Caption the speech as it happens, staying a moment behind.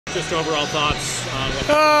Just overall thoughts on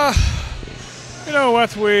You know what?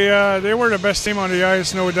 They were the best team on the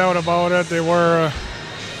ice, no doubt about it. They were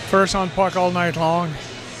first on puck all night long.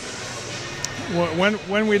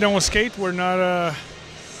 When we don't skate, we're not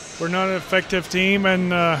an effective team,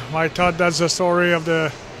 and I thought that's the story of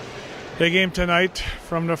the game tonight,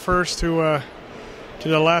 from the first to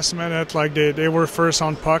the last minute. Like they were first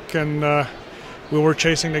on puck, and we were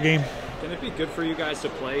chasing the game. Can it be good for you guys to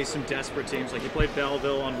play some desperate teams? Like you played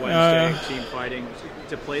Belleville on Wednesday, team fighting,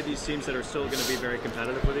 to play these teams that are still going to be very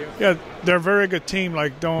competitive with you? Yeah, they're a very good team.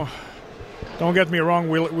 Like don't get me wrong.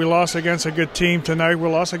 We lost against a good team tonight. We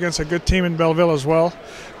lost against a good team in Belleville as well.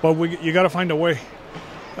 But you got to find a way.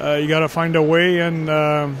 You got to find a way. And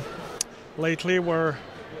lately we're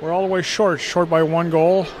all the way short by one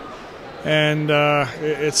goal. And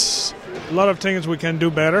it's a lot of things we can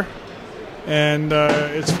do better. And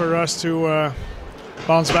it's for us to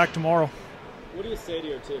bounce back tomorrow. What do you say to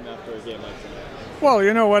your team after a game like tonight? Well,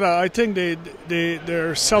 you know what? I think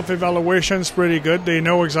their self-evaluation is pretty good. They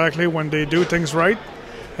know exactly when they do things right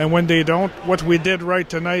and when they don't. What we did right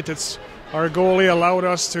tonight, it's our goalie allowed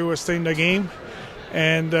us to stay in the game,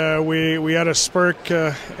 and we had a spurt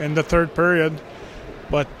in the third period,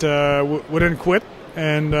 but we didn't quit,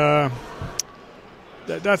 and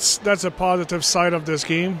that's a positive side of this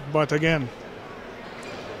game. But again,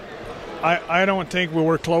 I don't think we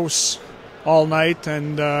were close all night,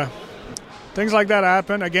 and things like that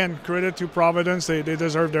happen. Again, credit to Providence. They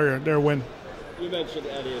deserve their win. You mentioned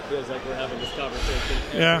Eddie. It feels like we're having this conversation.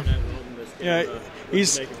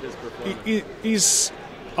 He's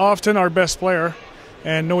often our best player,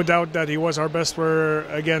 and no doubt that he was our best player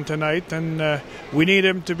again tonight. And we need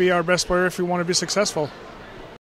him to be our best player if we want to be successful.